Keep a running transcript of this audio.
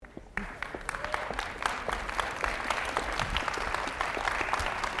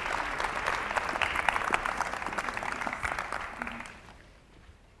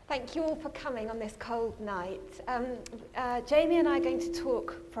Thank you all for coming on this cold night. Jamie and I are going to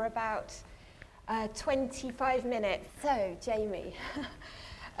talk for about 25 minutes. So, Jamie,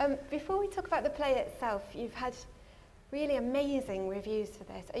 before we talk about the play itself, you've had really amazing reviews for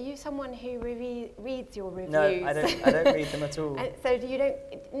this. Are you someone who reads your reviews? No, I don't read them at all. And so you don't,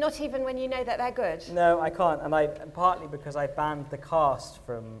 not even when you know that they're good? No, I can't, and partly because I banned the cast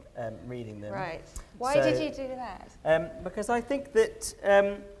from reading them. Right. Why did you do that? Because I think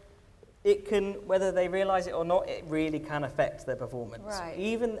that it can, whether they realise it or not, it really can affect their performance. Right.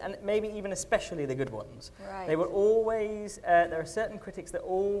 Even, and maybe even especially the good ones. Right. They will always, there are certain critics that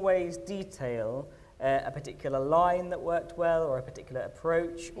always detail a particular line that worked well, or a particular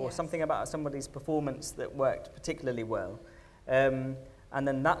approach, or something about somebody's performance that worked particularly well. And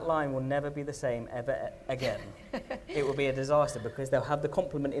then that line will never be the same ever again. It will be a disaster because they'll have the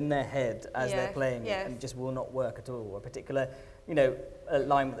compliment in their head as they're playing it, and it just will not work at all. A particular, a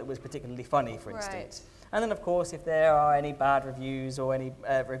line that was particularly funny, for instance. And then, of course, if there are any bad reviews or any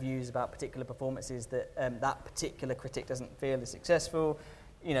reviews about particular performances that that particular critic doesn't feel is successful,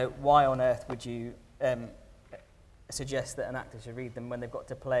 why on earth would you suggest that an actor should read them when they've got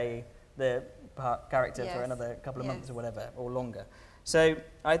to play the character for another couple of months or whatever, or longer? So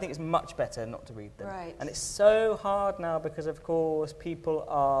I think it's much better not to read them. Right. And it's so hard now because, of course, people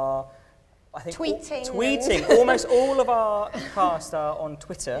are, I think, tweeting. Almost all of our cast are on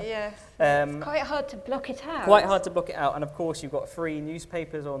Twitter. Yes. It's quite hard to block it out. And, of course, you've got free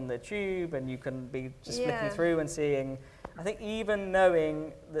newspapers on the tube, and you can be just flicking through and seeing. I think even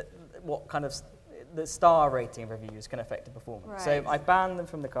knowing what kind of the star rating of reviews can affect a performance. Right. So I banned them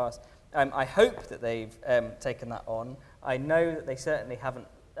from the cast. I hope that they've taken that on. I know that they certainly haven't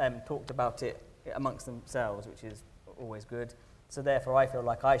talked about it amongst themselves, which is always good. So therefore, I feel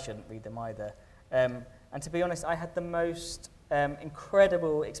like I shouldn't read them either. And to be honest, I had the most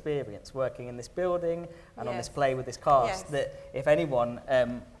incredible experience working in this building and on this play with this cast, that if anyone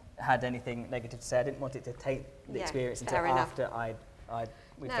had anything negative to say, I didn't want it to take the experience until after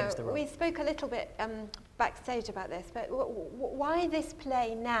we finished the role. We spoke a little bit backstage about this, but why this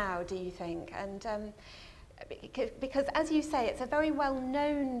play now, do you think? And because, as you say, it's a very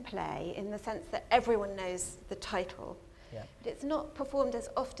well-known play in the sense that everyone knows the title. Yeah. But it's not performed as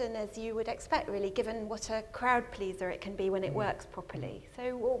often as you would expect, really, given what a crowd pleaser it can be when it works properly.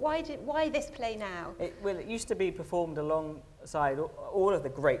 So why this play now? It used to be performed alongside all of the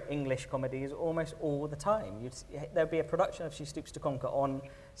great English comedies almost all the time. There'd be a production of She Stoops to Conquer on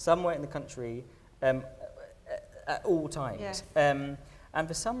somewhere in the country at all times. Yes. And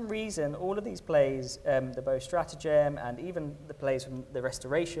for some reason, all of these plays, the Beau Stratagem, and even the plays from the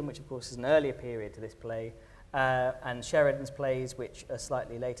Restoration, which of course is an earlier period to this play, and Sheridan's plays, which are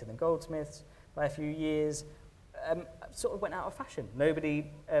slightly later than Goldsmith's by a few years, sort of went out of fashion.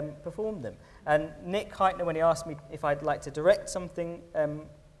 Nobody performed them. And Nick Heitner, when he asked me if I'd like to direct something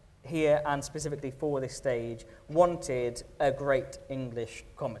here, and specifically for this stage, wanted a great English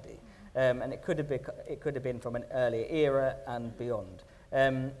comedy. And it could have been from an earlier era and beyond.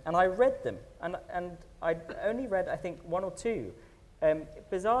 And I read them, and I only read, I think, one or two.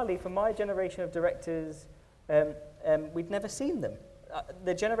 Bizarrely, for my generation of directors, we'd never seen them.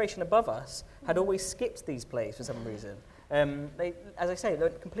 The generation above us had always skipped these plays for some reason. They, as I say, they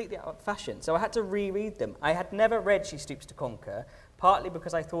went completely out of fashion, so I had to reread them. I had never read She Stoops to Conquer, partly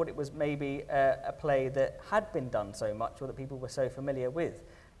because I thought it was maybe a play that had been done so much, or that people were so familiar with.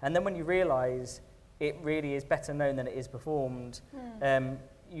 And then when you realise it really is better known than it is performed,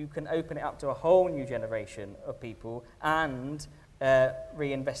 you can open it up to a whole new generation of people and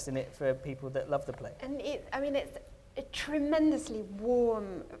reinvest in it for people that love the play. And it's a tremendously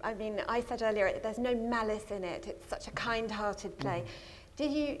warm. I said earlier, there's no malice in it. It's such a kind-hearted play.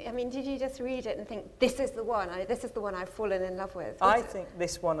 Did you just read it and think, this is the one? This is the one I've fallen in love with? I think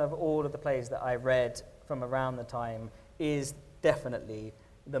this one, of all of the plays that I read from around the time, is definitely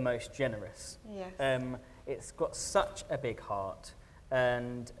the most generous. Yes. It's got such a big heart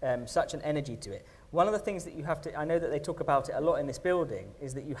and such an energy to it. One of the things that you have to, I know that they talk about it a lot in this building,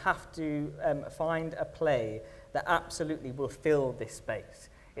 is that you have to find a play that absolutely will fill this space.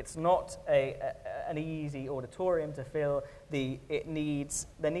 It's not an easy auditorium to fill. There needs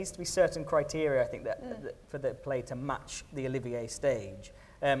to be certain criteria, I think, that for the play to match the Olivier stage.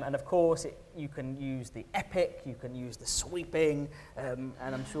 And of course, you can use the epic, you can use the sweeping, and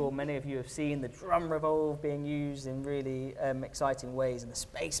I'm sure many of you have seen the drum revolve being used in really exciting ways, and the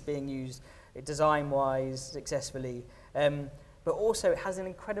space being used design-wise successfully. But also, it has an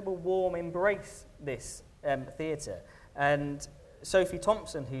incredible warm embrace, this theatre. And Sophie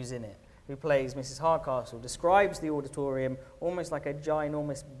Thompson, who's in it, who plays Mrs. Hardcastle, describes the auditorium almost like a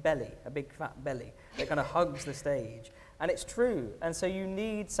ginormous belly, a big fat belly that kind of hugs the stage. And it's true. And so you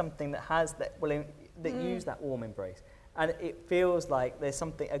need something that has that, use that warm embrace. And it feels like there's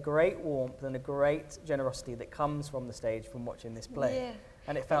a great warmth and a great generosity that comes from the stage from watching this play. Yeah.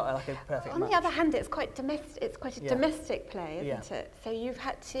 And it felt like a perfect match. On the other hand, it's quite domestic. It's quite a domestic play, isn't it? So you've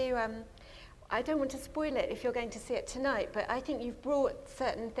had to. I don't want to spoil it if you're going to see it tonight, but I think you've brought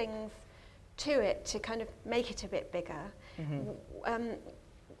certain things to it to kind of make it a bit bigger. Mm-hmm.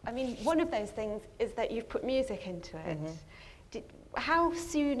 I mean, one of those things is that you've put music into it. Mm-hmm. How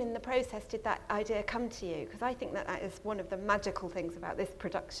soon in the process did that idea come to you? Because I think that is one of the magical things about this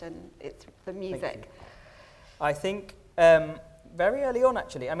production. It's the music. I think very early on,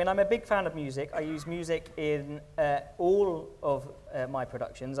 actually. I mean, I'm a big fan of music. I use music in all of my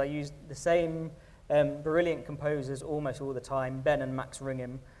productions. I use the same brilliant composers almost all the time, Ben and Max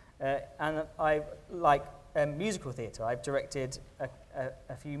Ringham. And I like musical theatre. I've directed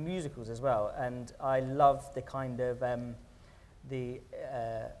a few musicals as well, and I love the kind of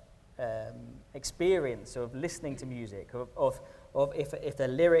experience of listening to music, of if a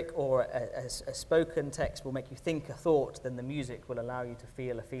lyric or a spoken text will make you think a thought, then the music will allow you to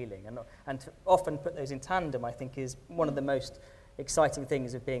feel a feeling. And to often put those in tandem, I think, is one of the most exciting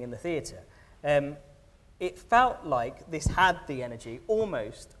things of being in the theatre. It felt like this had the energy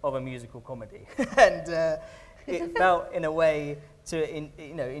almost of a musical comedy, and it felt in a way to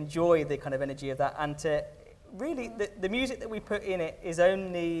enjoy the kind of energy of that, and to really the music that we put in it is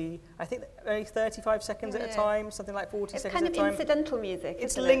only 35 seconds at a time, something like 40 seconds at a time. It's kind of incidental music.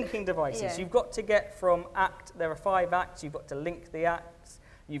 It's linking devices. Yeah. You've got to get from there are 5 acts. You've got to link the acts.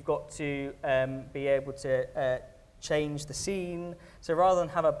 You've got to be able to change the scene. So rather than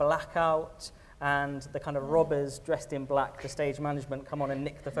have a blackout and the kind of robbers dressed in black, the stage management come on and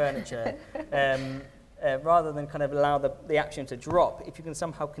nick the furniture, rather than kind of allow the action to drop, if you can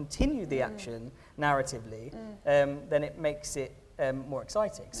somehow continue the action narratively, then it makes it more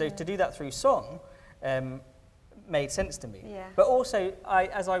exciting. So to do that through song made sense to me. Yeah. But also,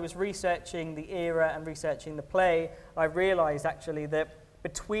 as I was researching the era and researching the play, I realised actually that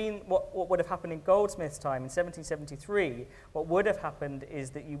between what would have happened in Goldsmith's time in 1773, what would have happened is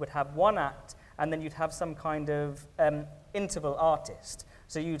that you would have one act and then you'd have some kind of interval artist.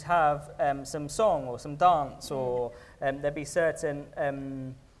 So you'd have some song or some dance, or there'd be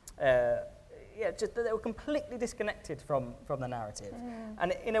certain, just that they were completely disconnected from the narrative.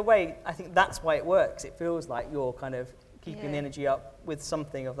 And in a way, I think that's why it works. It feels like you're kind of keeping the energy up with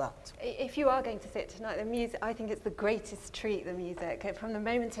something of that. If you are going to see it tonight, the music, I think it's the greatest treat, the music, from the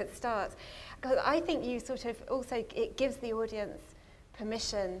moment it starts. Because I think you sort of also, it gives the audience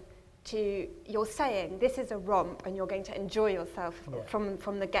permission to, you're saying this is a romp and you're going to enjoy yourself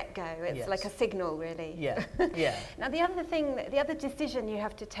from the get-go. It's like a signal, really. Yeah. Now the other decision you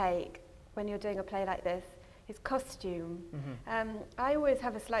have to take when you're doing a play like this is costume. I always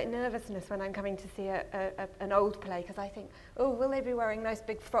have a slight nervousness when I'm coming to see an old play, because I think, will they be wearing nice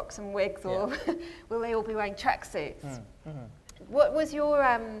big frocks and wigs, or will they all be wearing tracksuits? What was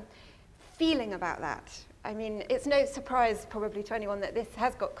your feeling about that? I mean, it's no surprise probably to anyone that this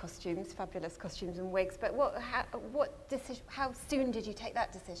has got costumes, fabulous costumes and wigs, but how soon did you take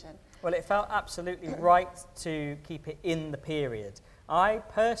that decision? Well, it felt absolutely right to keep it in the period. I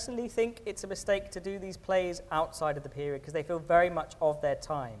personally think it's a mistake to do these plays outside of the period because they feel very much of their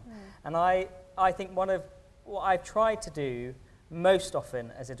time. And I think one of what I've tried to do most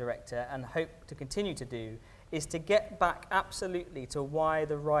often as a director, and hope to continue to do, is to get back absolutely to why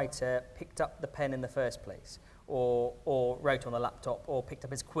the writer picked up the pen in the first place, or wrote on a laptop, or picked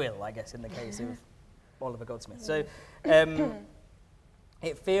up his quill, I guess, in the case of Olivier Goldsmith. So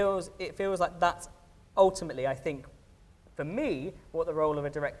it feels like that's ultimately, I think, for me, what the role of a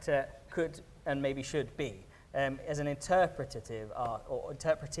director could and maybe should be, as an interpretative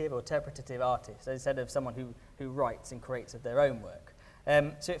artist, instead of someone who writes and creates of their own work.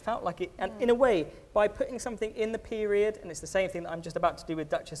 So it felt like it, and in a way, by putting something in the period, and it's the same thing that I'm just about to do with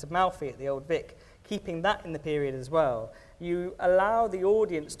Duchess of Malfi at the Old Vic, keeping that in the period as well, you allow the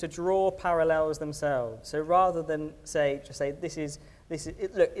audience to draw parallels themselves. So rather than say, this is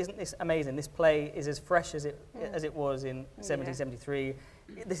look, isn't this amazing? This play is as fresh as it was in 1773.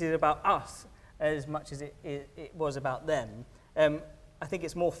 This is about us as much as it was about them. I think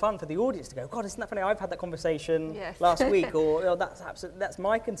it's more fun for the audience to go, God, isn't that funny? I've had that conversation last week, or that's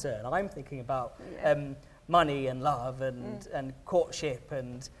my concern. I'm thinking about money and love and courtship,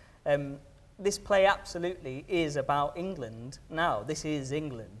 and this play absolutely is about England now. This is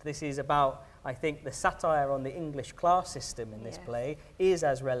England. This is about I think the satire on the English class system in this play is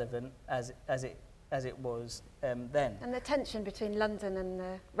as relevant as it was then. And the tension between London and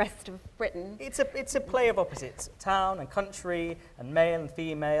the rest of Britain. It's a play of opposites, town and country, and male and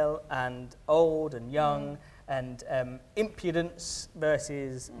female, and old and young, and impudence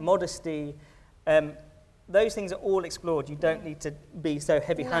versus modesty. Those things are all explored. You don't need to be so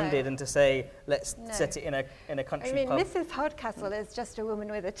heavy-handed and to say, let's set it in a country pub. I mean, Mrs. Hardcastle is just a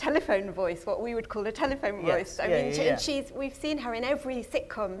woman with a telephone voice, what we would call a telephone voice. I mean, and we've seen her in every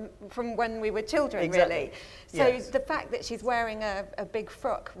sitcom from when we were children, really. So the fact that she's wearing a big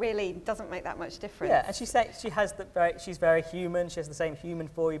frock really doesn't make that much difference. Yeah, and she's very human. She has the same human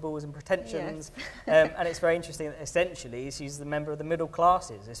foibles and pretensions. And it's very interesting that essentially she's the member of the middle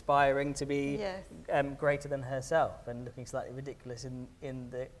classes, aspiring to be greater than herself and looking slightly ridiculous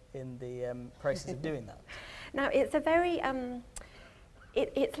in the process of doing that. Now, it's a very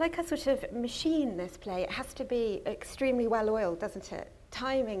it's like a sort of machine, this play. It has to be extremely well oiled, doesn't it?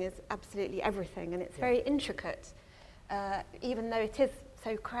 Timing is absolutely everything, and it's very intricate, even though it is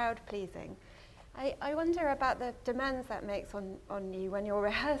so crowd pleasing. I wonder about the demands that makes on you when you're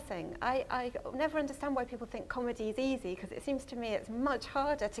rehearsing. I never understand why people think comedy is easy, because it seems to me it's much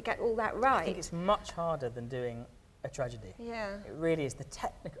harder to get all that right. I think it's much harder than doing a tragedy. Yeah. It really is. The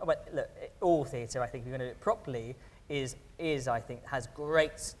technical, but look, all theatre, I think, if you're going to do it properly, is I think, has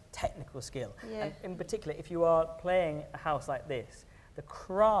great technical skill. Yeah. And in particular, if you are playing a house like this, the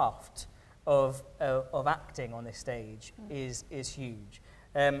craft of acting on this stage is huge.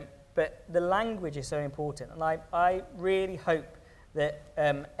 But the language is so important, and I really hope that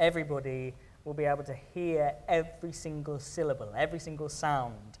everybody will be able to hear every single syllable, every single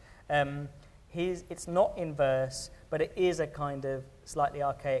sound. It's not in verse, but it is a kind of slightly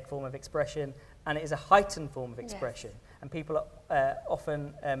archaic form of expression, and it is a heightened form of expression. Yes. And people are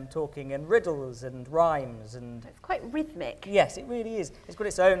often talking in riddles and rhymes. And it's quite rhythmic. Yes, it really is. It's got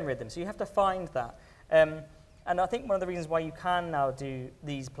its own rhythm, so you have to find that. And I think one of the reasons why you can now do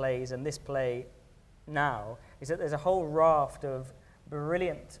these plays and this play now is that there's a whole raft of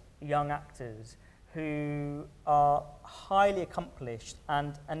brilliant young actors who are highly accomplished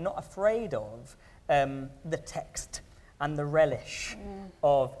and not afraid of the text and the relish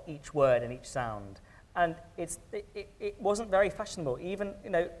of each word and each sound. And it wasn't very fashionable, even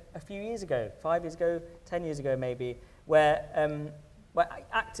a few years ago, 5 years ago, 10 years ago maybe, where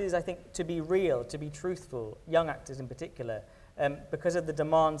actors, I think, to be real, to be truthful, young actors in particular, because of the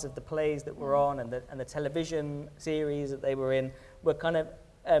demands of the plays that were on and the television series that they were in, were kind of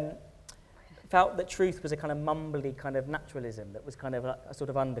felt that truth was a kind of mumbly kind of naturalism that was kind of a sort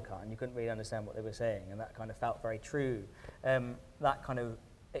of undercut, and you couldn't really understand what they were saying, and that kind of felt very true. That kind of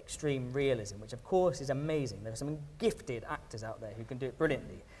extreme realism, which of course is amazing. There are some gifted actors out there who can do it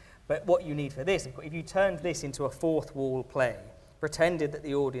brilliantly. But what you need for this, if you turned this into a fourth wall play, pretended that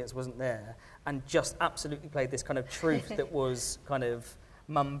the audience wasn't there, and just absolutely played this kind of truth that was kind of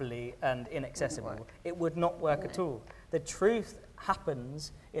mumbly and inaccessible, it would not work at all. The truth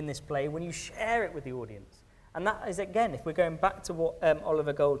happens in this play when you share it with the audience. And that is, again, if we're going back to what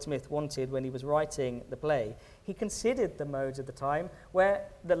Olivier Goldsmith wanted when he was writing the play, he considered the modes of the time where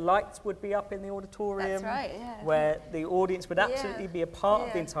the lights would be up in the auditorium, that's right, yeah, where the audience would absolutely be a part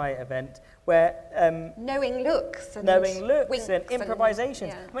of the entire event, where knowing looks and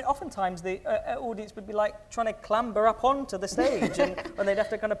improvisations. I mean, oftentimes the audience would be like trying to clamber up onto the stage, and they'd have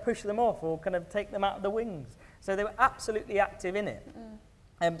to kind of push them off or kind of take them out of the wings. So they were absolutely active in it.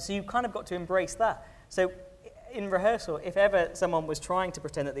 So you kind of got to embrace that. So in rehearsal, if ever someone was trying to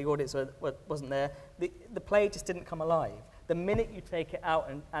pretend that the audience wasn't there, the play just didn't come alive. The minute you take it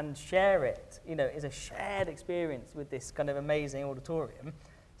out and share it, is a shared experience with this kind of amazing auditorium,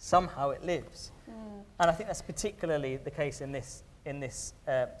 somehow it lives. And I think that's particularly the case in this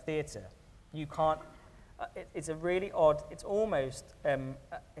theatre. You can't. It's a really odd. It's almost.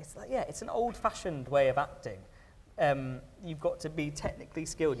 It's an old-fashioned way of acting. You've got to be technically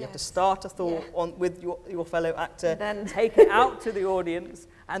skilled. You have to start a thought with your fellow actor, then take it out to the audience,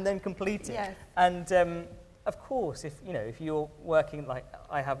 and then complete it. Yes. And of course, if you're working like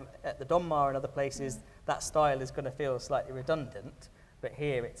I have at the Donmar and other places, that style is going to feel slightly redundant. But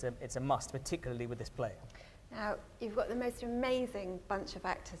here, it's a must, particularly with this play. Now, you've got the most amazing bunch of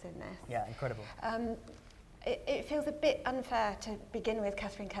actors in this. Yeah, incredible. It feels a bit unfair to begin with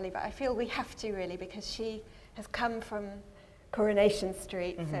Catherine Kelly, but I feel we have to really, because she has come from Coronation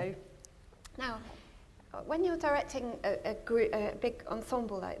Street. So now, when you're directing a big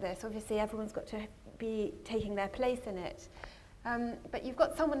ensemble like this, obviously everyone's got to be taking their place in it. But you've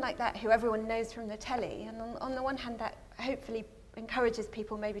got someone like that who everyone knows from the telly, and on the one hand that hopefully encourages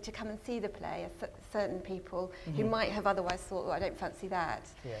people maybe to come and see the play, certain people who might have otherwise thought, oh, I don't fancy that.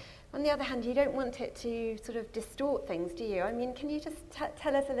 Yeah. On the other hand, you don't want it to sort of distort things, do you? I mean, can you just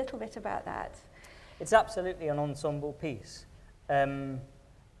tell us a little bit about that? It's absolutely an ensemble piece. And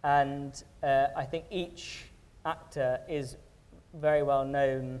I think each actor is very well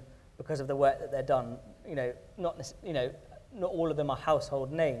known because of the work that they've done. Not all of them are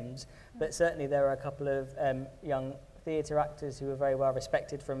household names, but certainly there are a couple of young theatre actors who are very well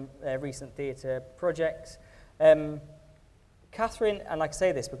respected from their recent theatre projects. Catherine, and I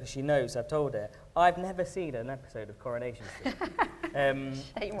say this because she knows, I've told her, I've never seen an episode of Coronation Street.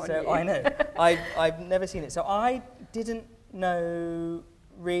 Shame on you. I know. I've never seen it. So I didn't know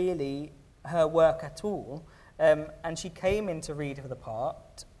really her work at all. And she came in to read for the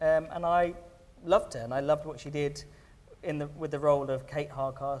part, and I loved her, and I loved what she did with the role of Kate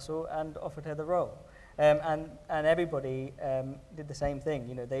Hardcastle, and offered her the role. And everybody did the same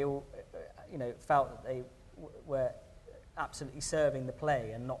thing. They all, felt that they were absolutely serving the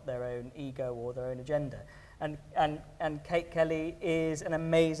play and not their own ego or their own agenda. And Kate Kelly is an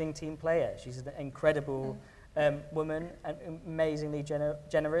amazing team player. She's an incredible woman and amazingly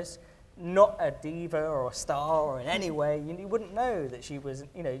generous. Not a diva or a star or in any way. You wouldn't know that she was,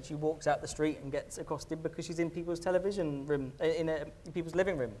 she walks out the street and gets accosted because she's in people's television room, in people's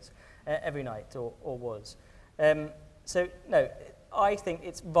living rooms every night or was. So, no, I think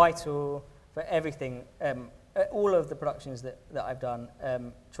it's vital for everything. All of the productions that I've done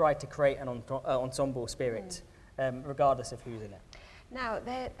try to create an ensemble spirit, regardless of who's in it. Now,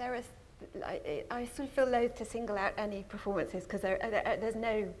 there is... I sort of feel loath to single out any performances because there's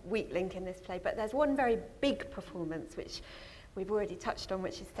no weak link in this play, but there's one very big performance which we've already touched on,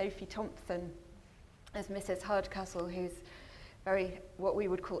 which is Sophie Thompson as Mrs. Hardcastle, who's very, what we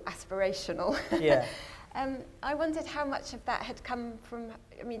would call aspirational. Yeah. I wondered how much of that had come from,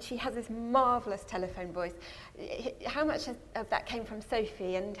 she has this marvellous telephone voice. How much of that came from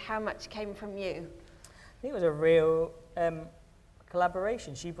Sophie and how much came from you? I think it was a real...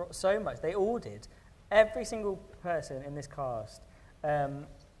 collaboration. She brought so much. They all did. Every single person in this cast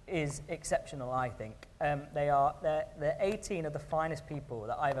is exceptional, I think. They're 18 of the finest people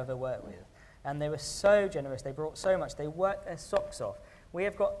that I've ever worked with. And they were so generous. They brought so much. They worked their socks off. We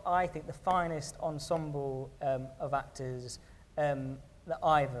have got, I think, the finest ensemble of actors that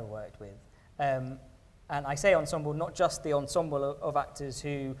I've ever worked with. And I say ensemble, not just the ensemble of actors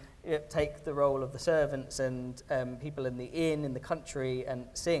who take the role of the servants and people in the inn, in the country, and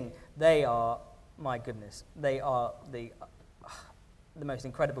sing. They are, my goodness, they are the most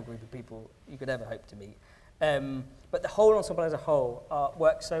incredible group of people you could ever hope to meet. But the whole ensemble as a whole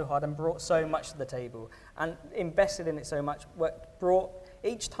worked so hard and brought so much to the table and invested in it so much,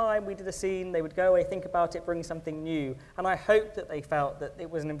 each time we did a scene, they would go away, think about it, bring something new. And I hope that they felt that it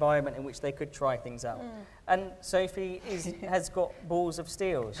was an environment in which they could try things out. And Sophie has got balls of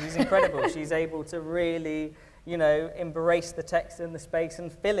steel. She's incredible. She's able to really, embrace the text and the space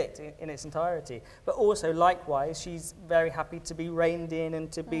and fill it in its entirety. But also, likewise, she's very happy to be reined in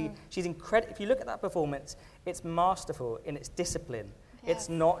and to be... She's incredible. If you look at that performance, it's masterful in its discipline. Yes. It's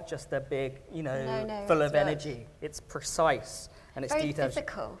not just a big, full of energy. It's precise. And it's very detailed.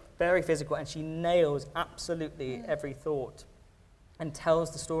 Physical. Very physical, and she nails absolutely every thought and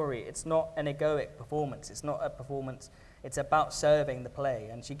tells the story. It's not an egoic performance. It's not a performance. It's about serving the play,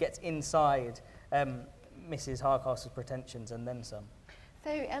 and she gets inside Mrs. Hardcastle's pretensions and then some.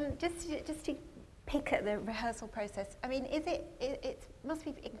 So just to pick at the rehearsal process, it must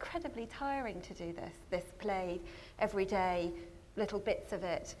be incredibly tiring to do this play every day, little bits of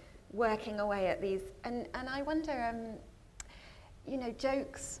it, working away at these, and I wonder.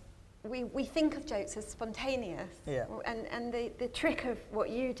 Jokes, we think of jokes as spontaneous. Yeah. And the trick of what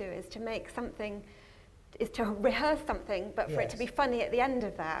you do is to rehearse something, but for it to be funny at the end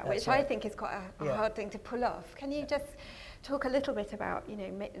of that, which I think is quite a hard thing to pull off. Can you just talk a little bit about,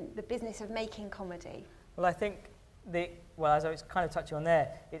 the business of making comedy? Well, I think as I was kind of touching on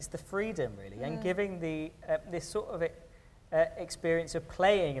there, it's the freedom really, and giving this sort of experience of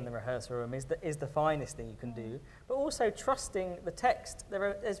playing in the rehearsal room is the finest thing you can do, but also trusting the text.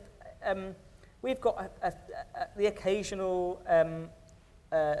 We've got the occasional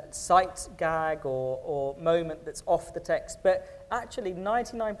sight gag or moment that's off the text, but actually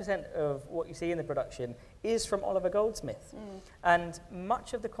 99% of what you see in the production is from Olivier Goldsmith, and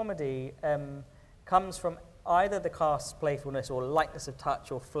much of the comedy comes from either the cast's playfulness or lightness of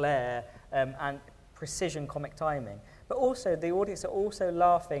touch or flair and precision comic timing. But also, the audience are also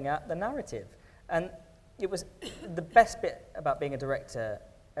laughing at the narrative. And it was the best bit about being a director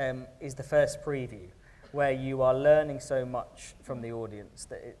is the first preview, where you are learning so much from the audience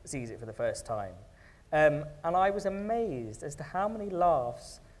that it sees it for the first time. And I was amazed as to how many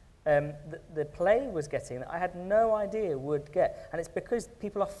laughs the play was getting that I had no idea would get. And it's because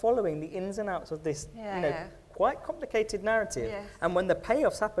people are following the ins and outs of this quite complicated narrative. Yes. And when the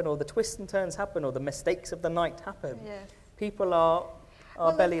payoffs happen, or the twists and turns happen, or the mistakes of the night happen, people are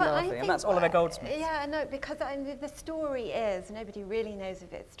belly laughing. And that's Olivier Goldsmith. Yeah, no, because the story is, nobody really knows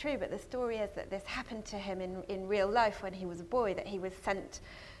if it's true, but the story is that this happened to him in real life when he was a boy, that he was sent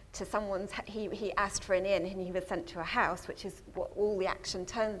to someone's, he asked for an inn and he was sent to a house, which is what all the action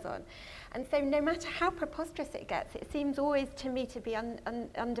turns on. And so no matter how preposterous it gets, it seems always to me to be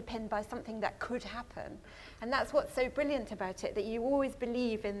underpinned by something that could happen. And that's what's so brilliant about it, that you always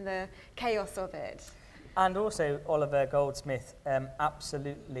believe in the chaos of it. And also Olivier Goldsmith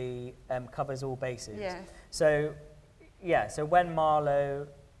absolutely covers all bases. Yes. So when Marlowe,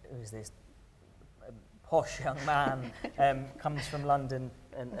 who's this posh young man, comes from London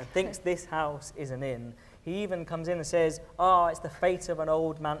and thinks this house is an inn, he even comes in and says, it's the fate of an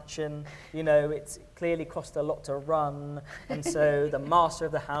old mansion, it's clearly cost a lot to run, and so the master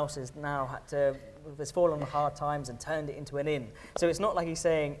of the house has now has fallen on hard times and turned it into an inn. So it's not like he's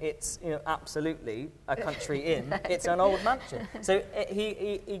saying it's absolutely a country inn, it's an old mansion. So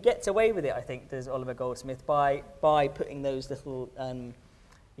he gets away with it, I think, does Olivier Goldsmith, by putting those little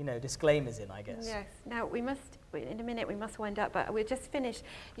disclaimers in, I guess. Yes. Now in a minute we must wind up, but we're just finished.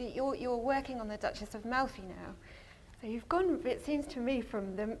 You're working on the Duchess of Malfi now. So you've gone, it seems to me,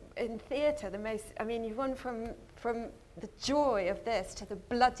 in theatre, you've gone from the joy of this to the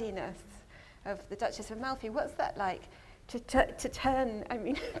bloodiness of the Duchess of Malfi. What's that like? To turn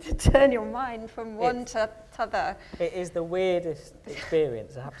your mind from one to t'other. It is the weirdest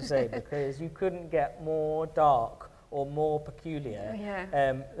experience, I have to say, because you couldn't get more dark or more peculiar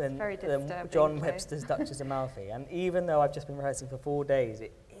than John Webster's Duchess of Malfi. And even though I've just been rehearsing for 4 days,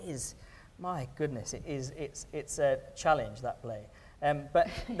 it is, my goodness, it's a challenge, that play. But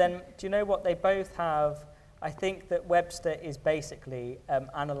then, do you know what they both have? I think that Webster is basically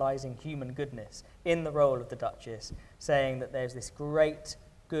analysing human goodness in the role of the Duchess, saying that there's this great,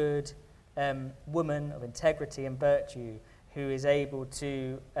 good woman of integrity and virtue who is able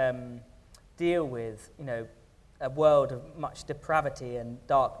to deal with, a world of much depravity and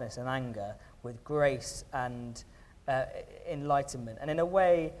darkness and anger with grace and enlightenment. And in a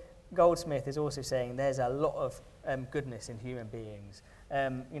way, Goldsmith is also saying there's a lot of goodness in human beings,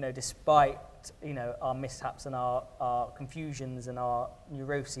 despite our mishaps and our confusions and our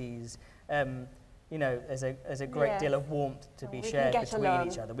neuroses. There's a great deal of warmth to be shared between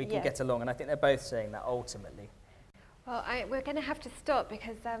each other. We can get along, and I think they're both saying that ultimately. Well, we're going to have to stop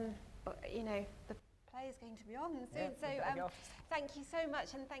because the play is going to be on soon. So thank you so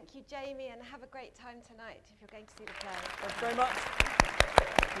much, and thank you, Jamie, and have a great time tonight if you're going to see the play. Thanks very much.